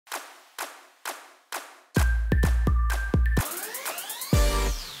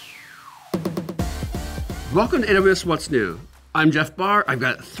Welcome to AWS What's New. I'm Jeff Barr. I've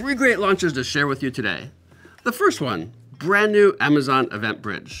got 3 great launches to share with you today. The first one, brand new Amazon Event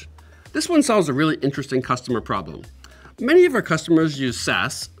Bridge. This one solves a really interesting customer problem. Many of our customers use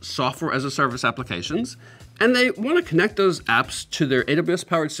SaaS, software as a service applications, and they want to connect those apps to their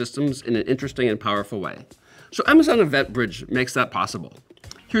AWS-powered systems in an interesting and powerful way. So Amazon Event Bridge makes that possible.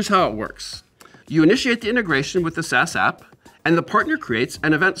 Here's how it works. You initiate the integration with the SaaS app, and the partner creates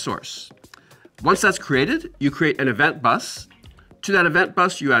an event source. Once that's created, you create an event bus. To that event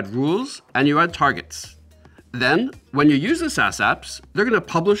bus, you add rules and you add targets. Then, when you use the SaaS apps, they're going to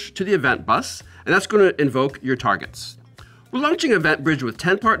publish to the event bus, and that's going to invoke your targets. We're launching Event Bridge with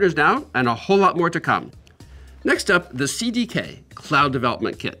 10 partners now, and a whole lot more to come. Next up, the CDK, Cloud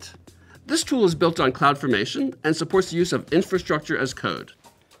Development Kit. This tool is built on CloudFormation and supports the use of infrastructure as code.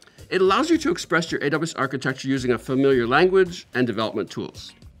 It allows you to express your AWS architecture using a familiar language and development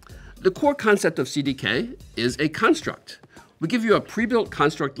tools. The core concept of CDK is a construct. We give you a pre-built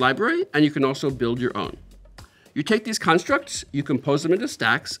construct library, and you can also build your own. You take these constructs, you compose them into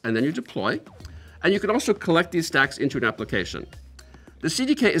stacks, and then you deploy. And you can also collect these stacks into an application. The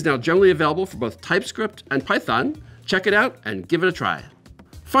CDK is now generally available for both TypeScript and Python. Check it out and give it a try.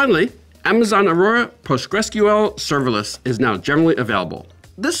 Finally, Amazon Aurora PostgreSQL Serverless is now generally available.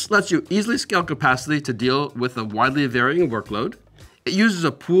 This lets you easily scale capacity to deal with a widely varying workload. It uses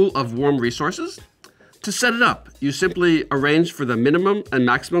a pool of warm resources. To set it up, you simply arrange for the minimum and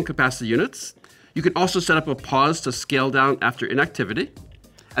maximum capacity units. You can also set up a pause to scale down after inactivity,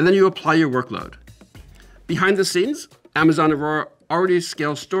 and then you apply your workload. Behind the scenes, Amazon Aurora already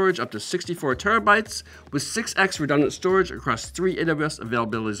scales storage up to 64 terabytes with 6x redundant storage across 3 AWS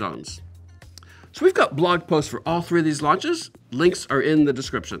availability zones. So we've got blog posts for all 3 of these launches. Links are in the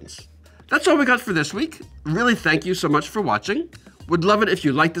descriptions. That's all we got for this week. Really thank you so much for watching. Would love it if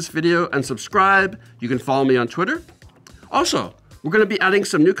you like this video and subscribe. You can follow me on Twitter. Also, we're going to be adding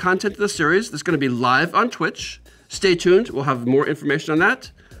some new content to the series that's going to be live on Twitch. Stay tuned. We'll have more information on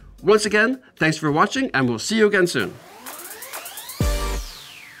that. Once again, thanks for watching, and we'll see you again soon.